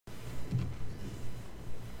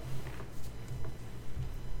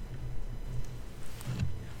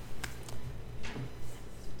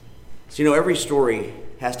So, every story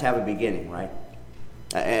has to have a beginning, right?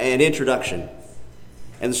 An introduction.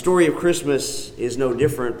 And the story of Christmas is no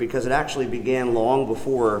different because it actually began long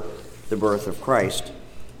before the birth of Christ.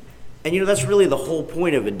 And that's really the whole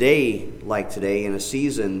point of a day like today in a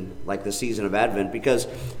season like the season of Advent, because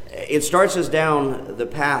it starts us down the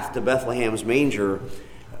path to Bethlehem's manger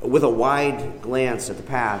with a wide glance at the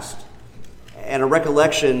past and a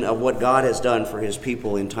recollection of what God has done for his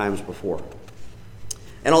people in times before.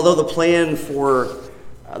 And although the plan for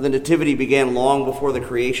the Nativity began long before the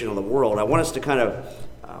creation of the world, I want us to kind of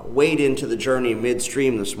wade into the journey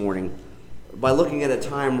midstream this morning by looking at a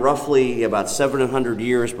time roughly about 700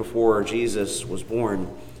 years before Jesus was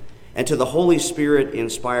born, and to the Holy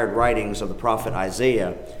Spirit-inspired writings of the prophet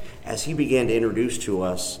Isaiah as he began to introduce to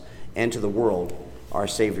us and to the world our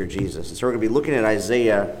Savior Jesus. And so we're going to be looking at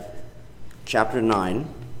Isaiah chapter 9,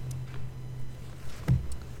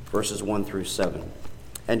 verses 1 through 7.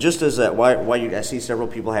 And just as I see several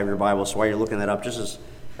people have your Bible, so while you're looking that up, just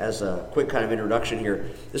as a quick kind of introduction here,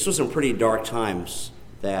 this was some pretty dark times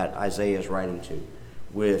that Isaiah is writing to,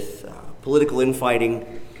 with political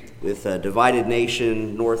infighting, with a divided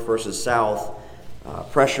nation, north versus south,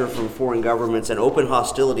 pressure from foreign governments, and open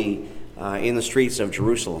hostility in the streets of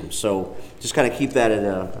Jerusalem. So just kind of keep that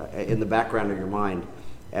in the background of your mind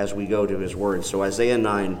as we go to his words. So Isaiah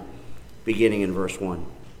 9, beginning in verse 1.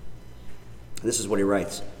 This is what he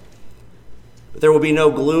writes. But there will be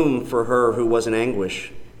no gloom for her who was in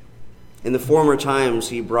anguish. In the former times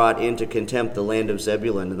he brought into contempt the land of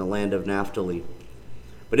Zebulun and the land of Naphtali.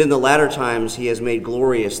 But in the latter times he has made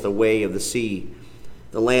glorious the way of the sea,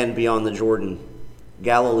 the land beyond the Jordan,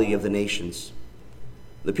 Galilee of the nations.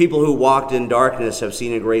 The people who walked in darkness have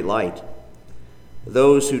seen a great light.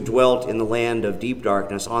 Those who dwelt in the land of deep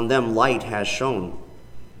darkness, on them light has shone.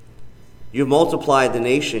 You have multiplied the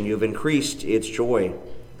nation, you have increased its joy.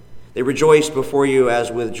 They rejoice before you as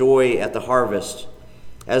with joy at the harvest,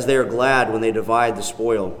 as they are glad when they divide the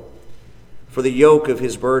spoil. For the yoke of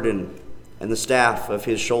his burden, and the staff of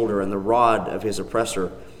his shoulder, and the rod of his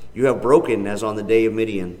oppressor, you have broken as on the day of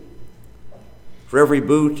Midian. For every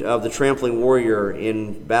boot of the trampling warrior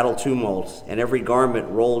in battle tumult, and every garment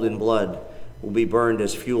rolled in blood, will be burned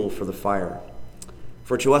as fuel for the fire.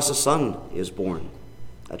 For to us a son is born,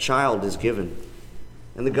 a child is given,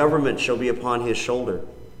 and the government shall be upon his shoulder,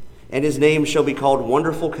 and his name shall be called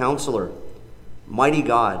Wonderful Counselor, Mighty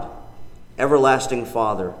God, Everlasting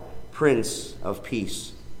Father, Prince of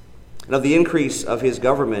Peace. And of the increase of his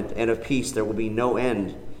government and of peace there will be no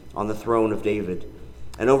end on the throne of David,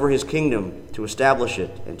 and over his kingdom to establish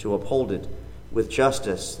it and to uphold it with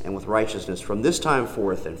justice and with righteousness from this time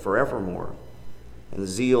forth and forevermore. And the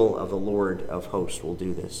zeal of the Lord of hosts will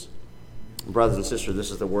do this. Brothers and sisters, this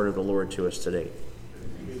is the word of the Lord to us today.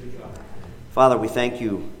 Father, we thank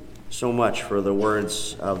you so much for the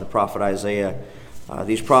words of the prophet Isaiah,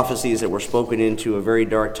 these prophecies that were spoken into a very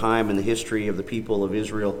dark time in the history of the people of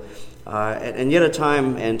Israel, and yet a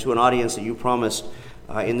time and to an audience that you promised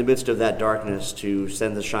in the midst of that darkness to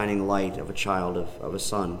send the shining light of a child, of a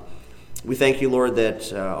son. We thank you, Lord,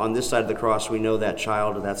 that on this side of the cross we know that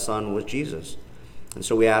child, that son was Jesus. And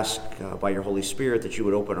so we ask by your Holy Spirit that you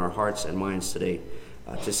would open our hearts and minds today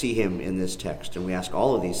to see him in this text. And we ask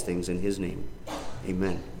all of these things in his name.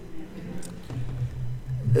 Amen.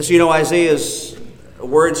 So, Isaiah's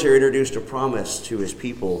words here introduced a promise to his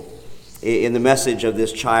people in the message of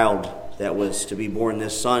this child that was to be born,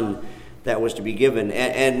 this son that was to be given.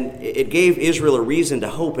 And it gave Israel a reason to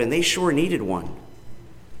hope, and they sure needed one,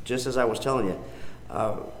 just as I was telling you.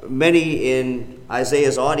 Many in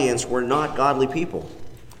Isaiah's audience were not godly people.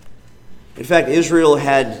 In fact, Israel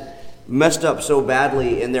had messed up so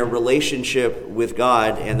badly in their relationship with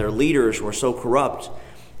God, and their leaders were so corrupt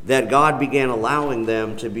that God began allowing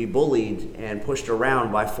them to be bullied and pushed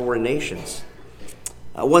around by foreign nations,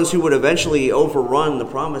 ones who would eventually overrun the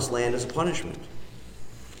promised land as a punishment.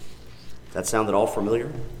 That sound at all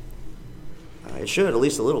familiar? It should, at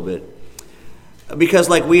least a little bit. Because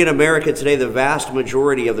like we in America today, the vast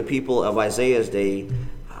majority of the people of Isaiah's day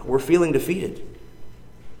were feeling defeated.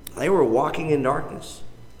 They were walking in darkness.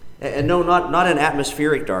 And no, not an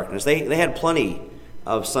atmospheric darkness. They had plenty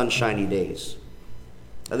of sunshiny days.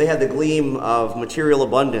 They had the gleam of material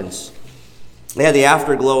abundance. They had the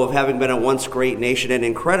afterglow of having been a once great nation. And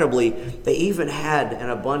incredibly, they even had an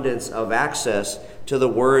abundance of access to the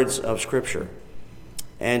words of Scripture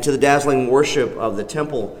and to the dazzling worship of the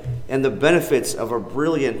temple and the benefits of a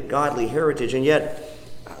brilliant godly heritage. And yet,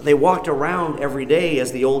 they walked around every day,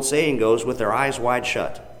 as the old saying goes, with their eyes wide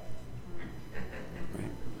shut.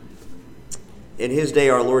 In his day,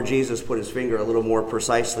 our Lord Jesus put his finger a little more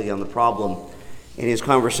precisely on the problem in his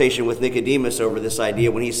conversation with Nicodemus over this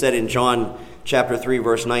idea when he said in John chapter 3,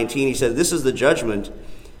 verse 19, he said, "This is the judgment.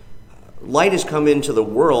 Light has come into the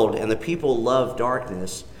world, and the people love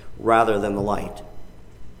darkness rather than the light,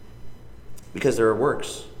 because their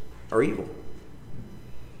works are evil."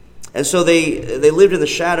 And so they lived in the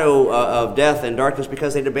shadow of death and darkness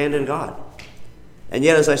because they'd abandoned God. And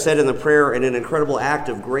yet, as I said in the prayer, in an incredible act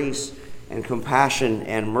of grace and compassion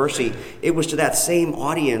and mercy, it was to that same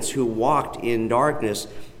audience who walked in darkness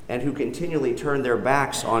and who continually turned their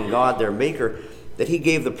backs on God, their Maker, that he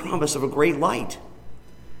gave the promise of a great light,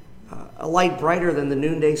 a light brighter than the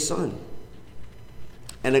noonday sun,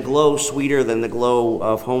 and a glow sweeter than the glow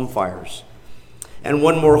of home fires, and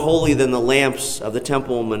one more holy than the lamps of the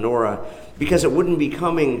temple menorah, because it wouldn't be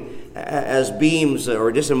coming as beams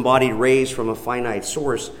or disembodied rays from a finite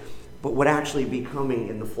source, but would actually be coming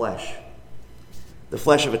in the flesh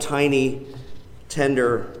of a tiny,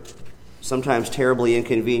 tender, sometimes terribly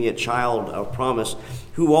inconvenient child of promise,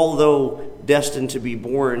 who, although destined to be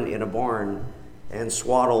born in a barn and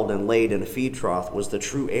swaddled and laid in a feed trough, was the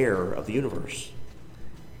true heir of the universe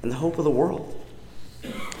and the hope of the world.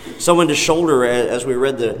 Someone to shoulder, as we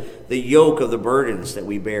read, the yoke of the burdens that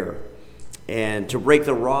we bear, and to break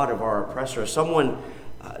the rod of our oppressor. Someone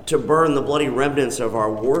to burn the bloody remnants of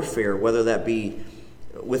our warfare, whether that be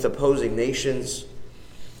with opposing nations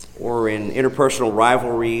or in interpersonal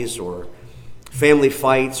rivalries or family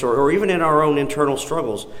fights or even in our own internal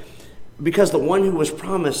struggles. Because the one who was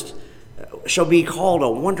promised shall be called a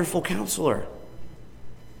Wonderful Counselor,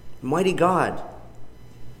 Mighty God,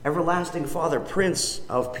 Everlasting Father, Prince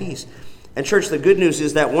of Peace. And church, the good news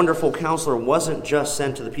is that Wonderful Counselor wasn't just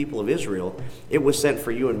sent to the people of Israel. It was sent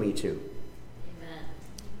for you and me too.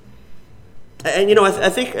 Amen. And I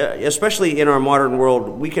think, especially in our modern world,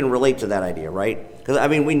 we can relate to that idea, right? Because,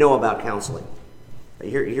 we know about counseling.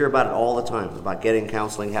 You hear about it all the time, about getting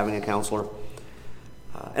counseling, having a counselor.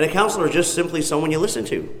 And a counselor is just simply someone you listen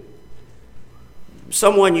to.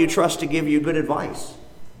 Someone you trust to give you good advice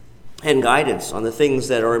and guidance on the things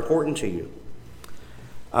that are important to you.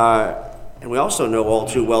 And we also know all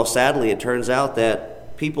too well, sadly, it turns out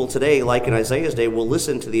that people today, like in Isaiah's day, will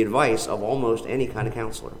listen to the advice of almost any kind of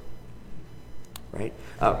counselor. Right?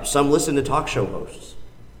 Some listen to talk show hosts.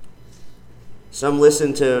 Some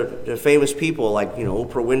listen to famous people like,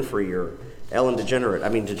 Oprah Winfrey or Ellen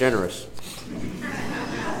DeGeneres.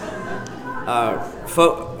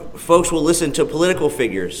 Folks will listen to political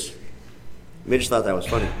figures. Mitch thought that was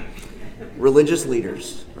funny. Religious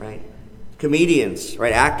leaders, right? Comedians,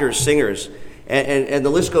 right? Actors, singers, and the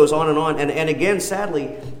list goes on and on. And again,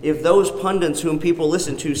 sadly, if those pundits whom people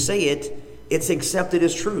listen to say it, it's accepted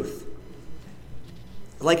as truth.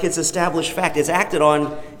 Like it's established fact. It's acted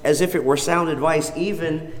on as if it were sound advice,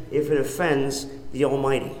 even if it offends the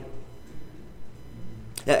Almighty.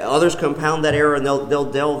 Others compound that error, and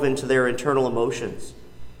they'll delve into their internal emotions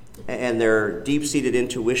and their deep-seated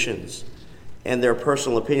intuitions and their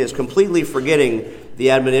personal opinions, completely forgetting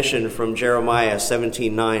the admonition from Jeremiah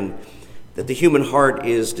 17:9 that the human heart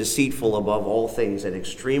is deceitful above all things and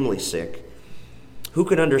extremely sick. Who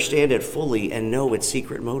can understand it fully and know its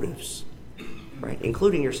secret motives? Right,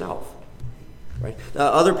 including yourself. Right.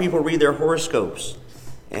 Other people read their horoscopes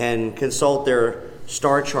and consult their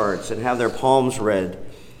star charts and have their palms read.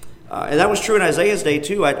 And that was true in Isaiah's day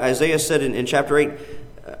too. Isaiah said in chapter 8,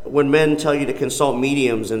 when men tell you to consult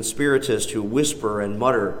mediums and spiritists who whisper and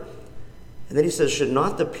mutter, and then he says, should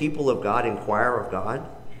not the people of God inquire of God?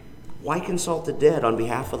 Why consult the dead on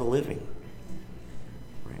behalf of the living?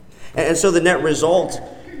 Right. And so the net result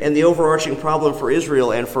and the overarching problem for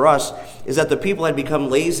Israel and for us is that the people had become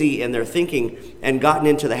lazy in their thinking and gotten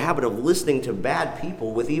into the habit of listening to bad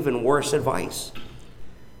people with even worse advice.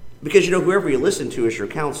 Because, whoever you listen to is your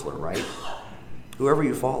counselor, right? Whoever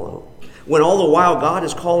you follow. When all the while God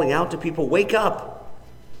is calling out to people, wake up.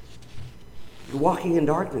 You're walking in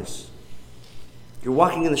darkness. You're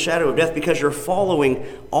walking in the shadow of death because you're following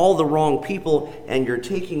all the wrong people and you're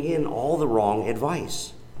taking in all the wrong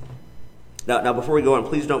advice. Now, before we go on,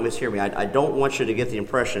 please don't mishear me. I don't want you to get the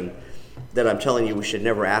impression that I'm telling you we should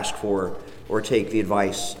never ask for or take the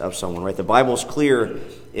advice of someone, right? The Bible's clear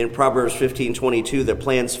in Proverbs 15:22 that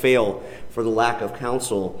plans fail for the lack of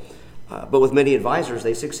counsel, but with many advisors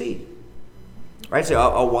they succeed. Right? So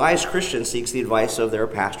a wise Christian seeks the advice of their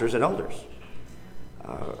pastors and elders.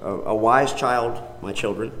 A wise child, my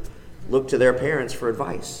children, look to their parents for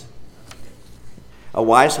advice. A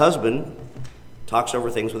wise husband talks over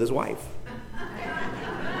things with his wife,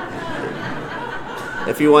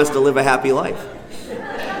 if he wants to live a happy life.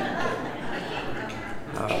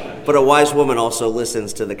 But a wise woman also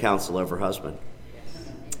listens to the counsel of her husband.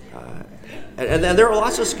 And there are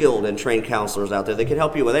lots of skilled and trained counselors out there that can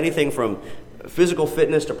help you with anything from physical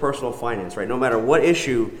fitness to personal finance, right? No matter what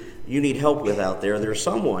issue you need help with out there, there's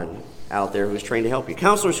someone out there who's trained to help you.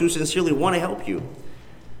 Counselors who sincerely want to help you.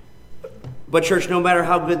 But church, no matter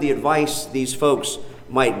how good the advice these folks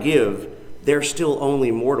might give, they're still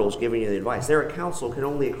only mortals giving you the advice. Their counsel can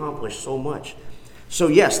only accomplish so much. So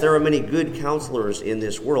yes, there are many good counselors in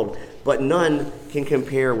this world, but none can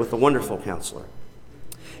compare with the wonderful counselor.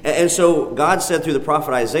 And so God said through the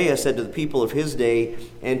prophet Isaiah, said to the people of his day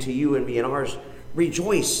and to you and me and ours,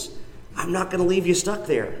 rejoice. I'm not going to leave you stuck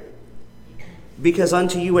there. Because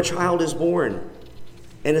unto you a child is born,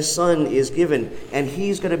 and a son is given, and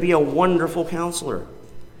he's going to be a wonderful counselor.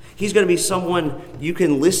 He's going to be someone you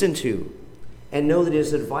can listen to and know that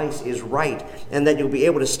his advice is right, and that you'll be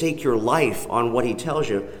able to stake your life on what he tells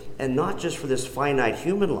you, and not just for this finite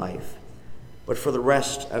human life, but for the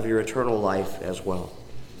rest of your eternal life as well.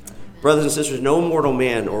 Brothers and sisters, no mortal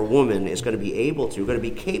man or woman is going to be able to, going to be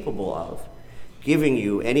capable of giving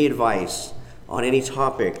you any advice on any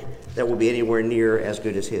topic that will be anywhere near as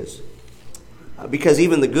good as his. Because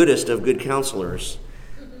even the goodest of good counselors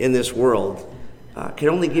in this world can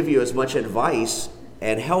only give you as much advice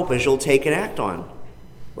and help as you'll take and act on,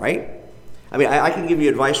 right? I mean, I can give you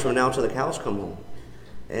advice from now till the cows come home,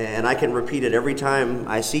 and I can repeat it every time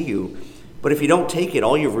I see you, but if you don't take it,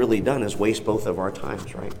 all you've really done is waste both of our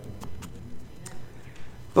times, right?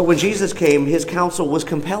 But when Jesus came, his counsel was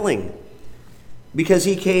compelling, because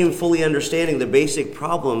he came fully understanding the basic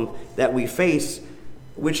problem that we face,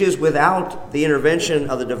 which is without the intervention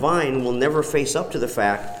of the divine, we'll never face up to the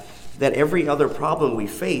fact that every other problem we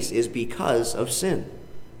face is because of sin.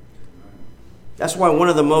 That's why one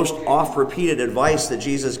of the most oft-repeated advice that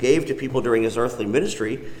Jesus gave to people during his earthly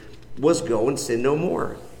ministry was go and sin no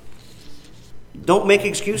more. Don't make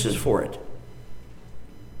excuses for it.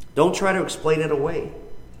 Don't try to explain it away.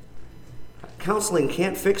 Counseling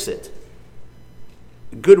can't fix it.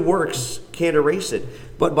 Good works can't erase it.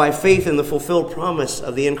 But by faith in the fulfilled promise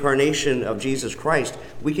of the incarnation of Jesus Christ,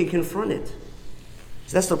 we can confront it.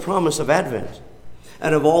 So that's the promise of Advent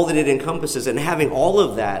and of all that it encompasses, and having all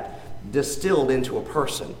of that distilled into a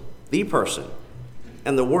person, the person,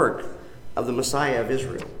 and the work of the Messiah of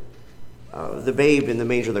Israel, the babe in the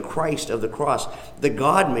manger, the Christ of the cross, the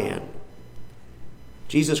God-man,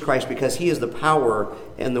 Jesus Christ, because he is the power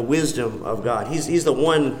and the wisdom of God. He's the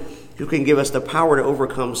one who can give us the power to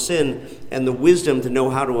overcome sin and the wisdom to know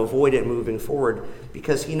how to avoid it moving forward,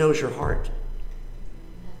 because he knows your heart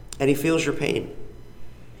and he feels your pain.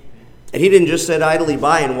 And he didn't just sit idly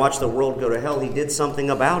by and watch the world go to hell. He did something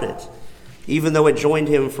about it, even though it joined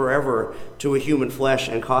him forever to a human flesh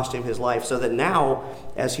and cost him his life, so that now,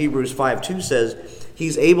 as Hebrews 5:2 says,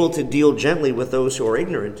 he's able to deal gently with those who are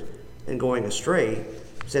ignorant and going astray,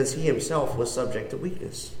 since he himself was subject to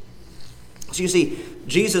weakness. So you see,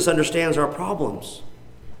 Jesus understands our problems.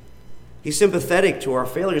 He's sympathetic to our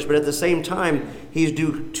failures, but at the same time, he's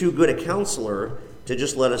too good a counselor to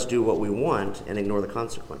just let us do what we want and ignore the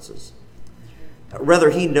consequences. Rather,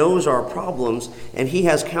 he knows our problems, and he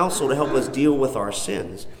has counsel to help us deal with our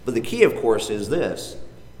sins. But the key, of course, is this: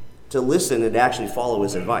 to listen and actually follow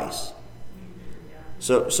his advice.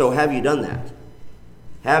 So have you done that?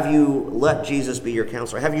 Have you let Jesus be your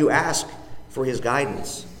counselor? Have you asked for his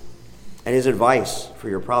guidance and his advice for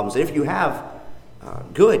your problems? And if you have,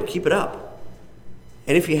 good, keep it up.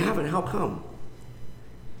 And if you haven't, how come?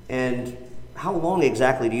 And how long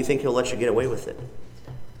exactly do you think he'll let you get away with it?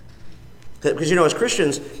 Because, as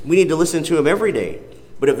Christians, we need to listen to him every day.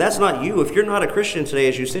 But if that's not you, if you're not a Christian today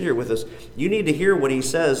as you sit here with us, you need to hear what he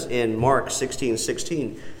says in Mark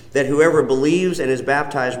 16:16, that whoever believes and is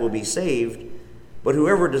baptized will be saved, but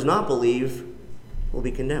whoever does not believe will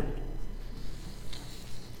be condemned.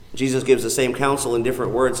 Jesus gives the same counsel in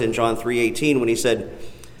different words in John 3:18 when he said,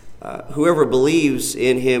 whoever believes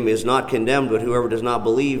in him is not condemned, but whoever does not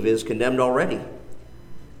believe is condemned already,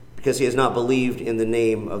 because he has not believed in the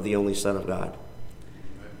name of the only Son of God.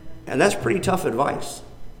 And that's pretty tough advice.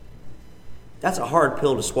 That's a hard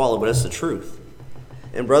pill to swallow, but it's the truth.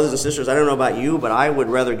 And brothers and sisters, I don't know about you, but I would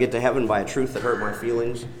rather get to heaven by a truth that hurt my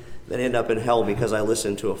feelings than end up in hell because I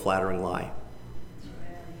listened to a flattering lie.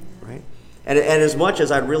 Right? And as much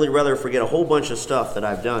as I'd really rather forget a whole bunch of stuff that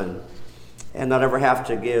I've done and not ever have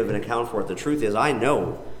to give an account for it, the truth is I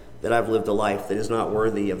know that I've lived a life that is not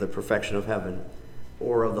worthy of the perfection of heaven,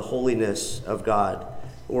 or of the holiness of God,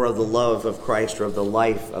 or of the love of Christ, or of the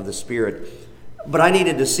life of the Spirit. But I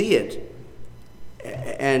needed to see it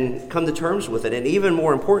and come to terms with it. And even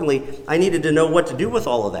more importantly, I needed to know what to do with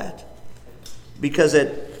all of that. Because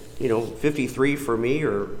at 53 for me,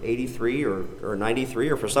 or 83, or 93,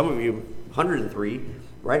 or for some of you, 103,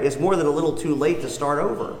 right? It's more than a little too late to start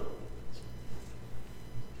over.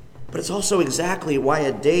 But it's also exactly why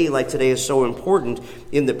a day like today is so important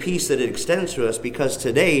in the peace that it extends to us, because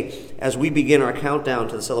today, as we begin our countdown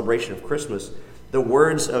to the celebration of Christmas, the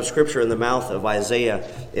words of Scripture in the mouth of Isaiah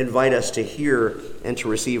invite us to hear and to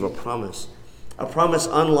receive a promise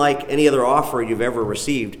unlike any other offer you've ever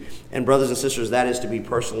received. And brothers and sisters, that is to be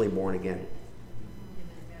personally born again.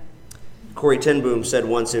 Corrie ten Boom said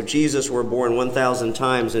once, "If Jesus were born 1,000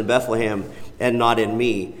 times in Bethlehem and not in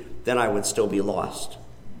me, then I would still be lost."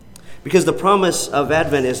 Because the promise of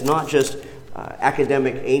Advent is not just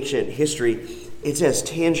academic ancient history. It's as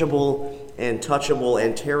tangible and touchable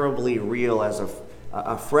and terribly real as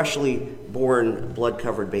a freshly born,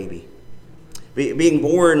 blood-covered baby. Being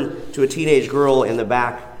born to a teenage girl in the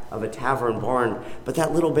back of a tavern barn, but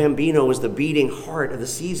that little bambino is the beating heart of the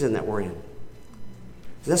season that we're in.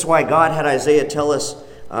 That's why God had Isaiah tell us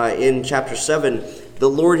in chapter 7, "The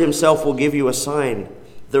Lord himself will give you a sign.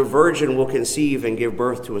 The virgin will conceive and give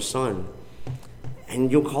birth to a son, and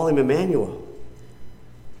you'll call him Emmanuel."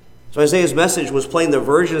 So Isaiah's message was plain. The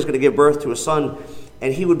virgin is going to give birth to a son,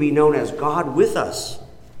 and he would be known as God with us.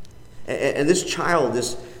 And this child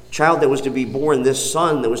that was to be born, this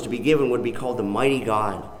son that was to be given, would be called the Mighty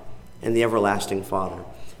God and the Everlasting Father.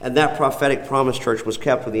 And that prophetic promise, church, was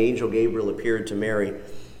kept when the angel Gabriel appeared to Mary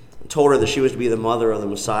and told her that she was to be the mother of the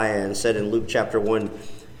Messiah, and said in Luke chapter 1,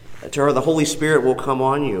 to her, "The Holy Spirit will come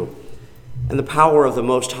on you, and the power of the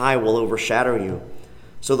Most High will overshadow you.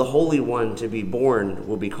 So the Holy One to be born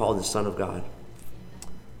will be called the Son of God."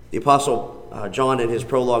 The Apostle John, in his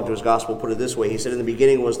prologue to his gospel, put it this way. He said, "In the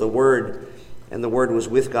beginning was the Word, and the Word was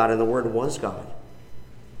with God, and the Word was God."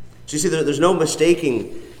 So you see, there's no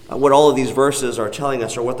mistaking what all of these verses are telling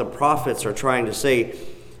us, or what the prophets are trying to say.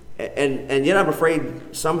 And yet I'm afraid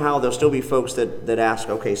somehow there'll still be folks that ask,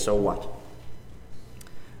 okay, so what?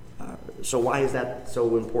 So why is that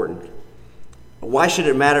so important? Why should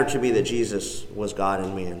it matter to me that Jesus was God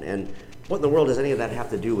and man? And what in the world does any of that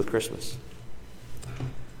have to do with Christmas?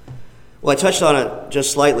 Well, I touched on it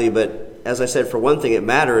just slightly, but as I said, for one thing, it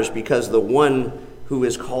matters because the one who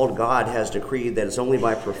is called God has decreed that it's only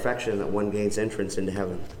by perfection that one gains entrance into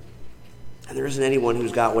heaven. And there isn't anyone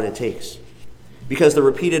who's got what it takes. Because the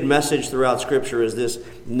repeated message throughout Scripture is this: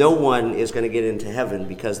 no one is going to get into heaven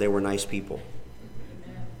because they were nice people.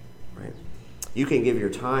 Right? You can give your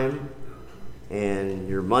time and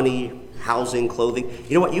your money, housing, clothing.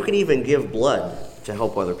 You know what? You can even give blood to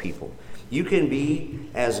help other people. You can be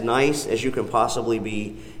as nice as you can possibly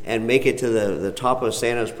be and make it to the top of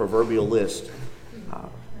Santa's proverbial list.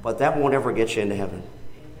 But that won't ever get you into heaven.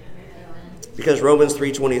 Because Romans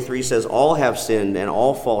 3:23 says, "All have sinned and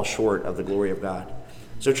all fall short of the glory of God."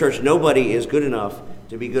 So church, nobody is good enough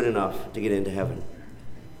to be good enough to get into heaven.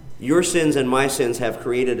 Your sins and my sins have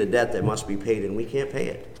created a debt that must be paid, and we can't pay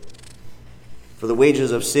it. For the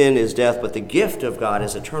wages of sin is death, but the gift of God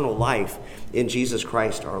is eternal life in Jesus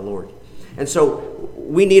Christ our Lord. And so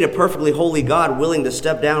we need a perfectly holy God willing to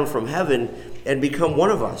step down from heaven and become one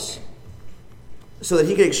of us so that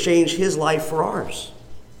he can exchange his life for ours.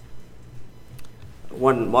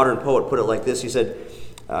 One modern poet put it like this. He said,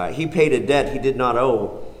 "He paid a debt he did not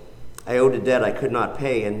owe. I owed a debt I could not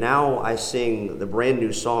pay, and now I sing the brand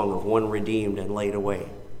new song of one redeemed and laid away."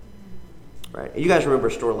 Right? You guys remember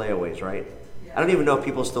store layaways, right? I don't even know if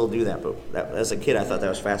people still do that, but as a kid I thought that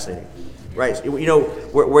was fascinating. Right? You know,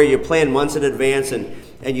 where you plan months in advance and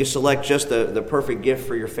you select just the perfect gift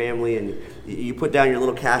for your family, and you put down your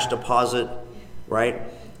little cash deposit, right?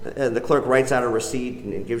 And the clerk writes out a receipt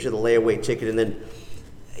and gives you the layaway ticket, and then,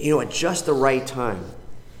 at just the right time,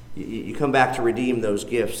 you come back to redeem those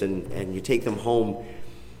gifts, and you take them home,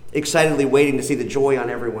 excitedly waiting to see the joy on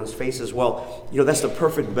everyone's faces. Well, that's the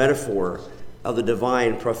perfect metaphor of the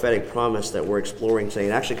divine prophetic promise that we're exploring today.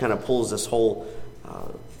 It actually kind of pulls this whole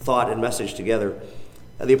thought and message together.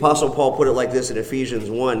 The Apostle Paul put it like this in Ephesians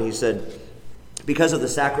 1. He said, "Because of the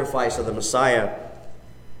sacrifice of the Messiah,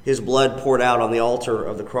 his blood poured out on the altar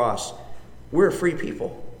of the cross, we're a free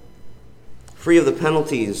people, free of the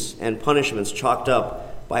penalties and punishments chalked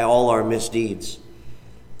up by all our misdeeds.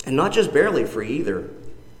 And not just barely free either,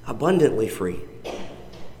 abundantly free.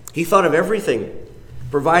 He thought of everything,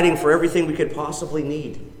 providing for everything we could possibly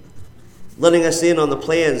need, letting us in on the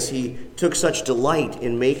plans he took such delight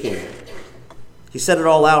in making. He set it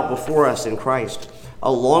all out before us in Christ,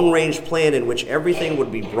 a long-range plan in which everything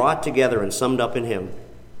would be brought together and summed up in him.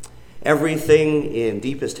 Everything in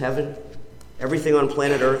deepest heaven, everything on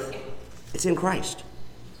planet Earth, it's in Christ.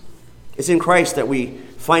 It's in Christ that we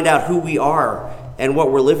find out who we are and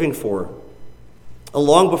what we're living for.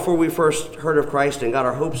 Long before we first heard of Christ and got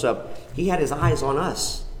our hopes up, he had his eyes on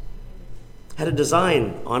us, had a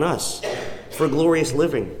design on us for glorious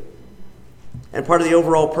living. And part of the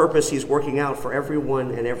overall purpose he's working out for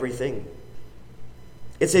everyone and everything.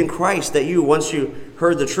 It's in Christ that you, once you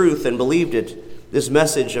heard the truth and believed it, this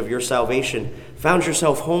message of your salvation, found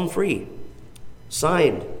yourself home free,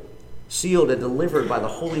 signed, sealed, and delivered by the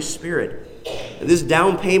Holy Spirit. And this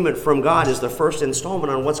down payment from God is the first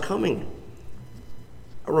installment on what's coming.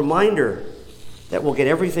 A reminder that we'll get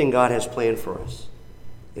everything God has planned for us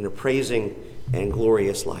in a praising and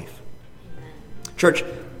glorious life. Church,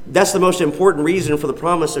 that's the most important reason for the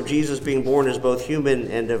promise of Jesus being born as both human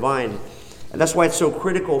and divine. And that's why it's so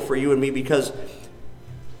critical for you and me, because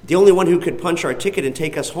the only one who could punch our ticket and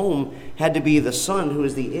take us home had to be the Son, who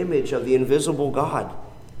is the image of the invisible God,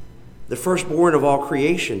 the firstborn of all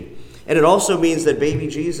creation. And it also means that baby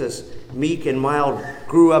Jesus, meek and mild,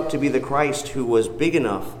 grew up to be the Christ who was big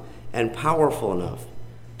enough and powerful enough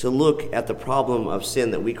to look at the problem of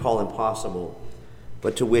sin that we call impossible,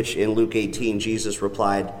 but to which in Luke 18 Jesus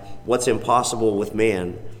replied, "What's impossible with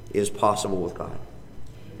man is possible with God."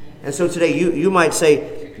 And so today you might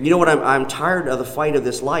say, you know what, I'm tired of the fight of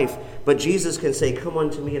this life, but Jesus can say, "Come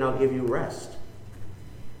unto me and I'll give you rest."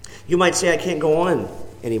 You might say, "I can't go on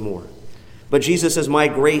anymore," but Jesus says, "My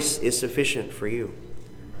grace is sufficient for you."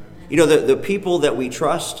 You know, the people that we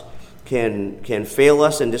trust can fail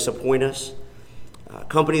us and disappoint us.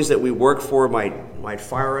 Companies that we work for might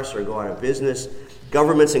fire us or go out of business.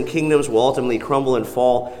 Governments and kingdoms will ultimately crumble and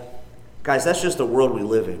fall. Guys, that's just the world we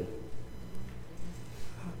live in.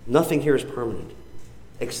 Nothing here is permanent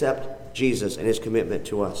except Jesus and his commitment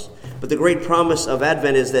to us. But the great promise of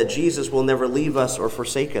Advent is that Jesus will never leave us or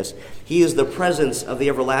forsake us. He is the presence of the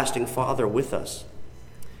everlasting Father with us.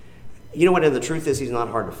 You know what? And the truth is, he's not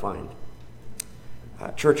hard to find.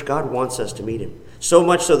 Church, God wants us to meet him. So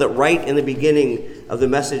much so that right in the beginning of the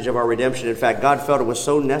message of our redemption, in fact, God felt it was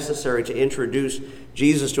so necessary to introduce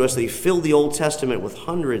Jesus to us that he filled the Old Testament with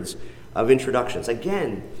hundreds of introductions.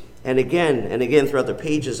 Again and again and again throughout the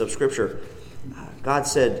pages of Scripture, God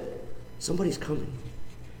said, somebody's coming.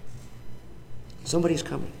 Somebody's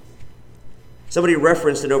coming. Somebody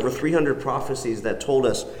referenced in over 300 prophecies that told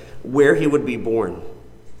us where he would be born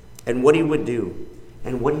and what he would do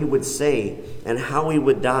and what he would say and how he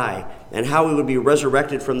would die and how he would be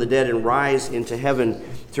resurrected from the dead and rise into heaven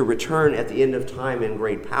to return at the end of time in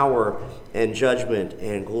great power and judgment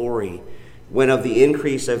and glory, when of the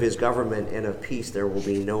increase of his government and of peace there will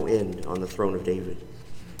be no end on the throne of David,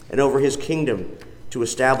 and over his kingdom to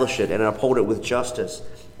establish it and uphold it with justice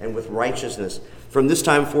and with righteousness from this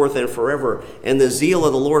time forth and forever. And the zeal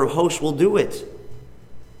of the Lord of hosts will do it.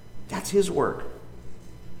 That's his work.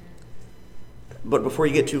 But before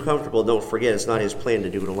you get too comfortable, don't forget it's not his plan to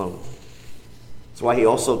do it alone. That's why he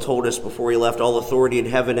also told us before he left, "All authority in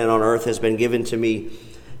heaven and on earth has been given to me.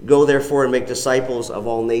 Go therefore and make disciples of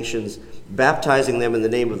all nations, baptizing them in the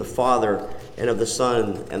name of the Father and of the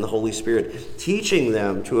Son and the Holy Spirit, teaching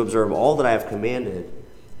them to observe all that I have commanded.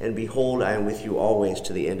 And behold, I am with you always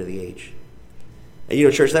to the end of the age." And you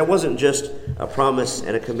know, church, that wasn't just a promise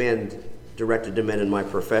and a command directed to men in my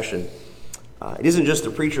profession. It isn't just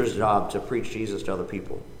the preacher's job to preach Jesus to other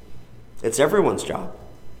people. It's everyone's job.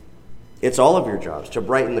 It's all of your jobs to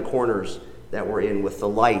brighten the corners that we're in with the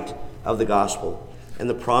light of the gospel and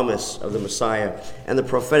the promise of the Messiah and the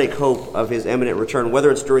prophetic hope of his imminent return,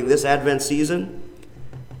 whether it's during this Advent season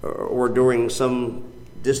or during some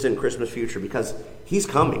distant Christmas future, because he's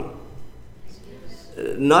coming.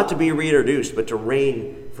 Not to be reintroduced, but to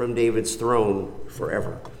reign from David's throne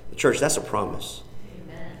forever. Church, that's a promise.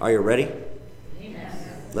 Amen. Are you ready? Amen.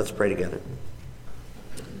 Let's pray together.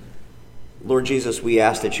 Lord Jesus, we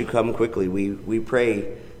ask that you come quickly. We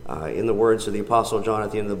pray in the words of the Apostle John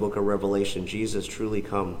at the end of the book of Revelation, Jesus, truly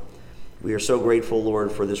come. We are so grateful,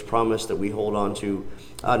 Lord, for this promise that we hold on to.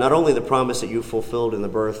 Not only the promise that you fulfilled in the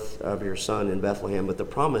birth of your Son in Bethlehem, but the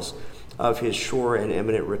promise of his sure and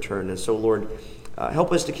imminent return. And so, Lord,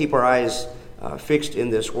 help us to keep our eyes fixed in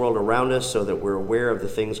this world around us so that we're aware of the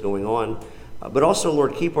things going on. But also,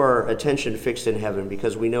 Lord, keep our attention fixed in heaven,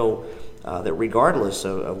 because we know that regardless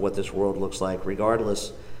of what this world looks like,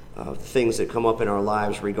 regardless of things that come up in our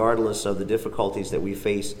lives, regardless of the difficulties that we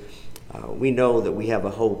face, we know that we have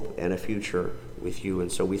a hope and a future with you.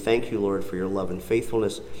 And so we thank you, Lord, for your love and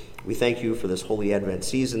faithfulness. We thank you for this holy Advent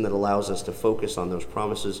season that allows us to focus on those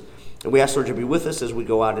promises. And we ask, Lord, to be with us as we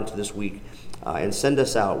go out into this week and send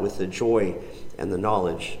us out with the joy and the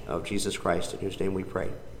knowledge of Jesus Christ, in whose name we pray.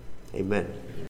 Amen.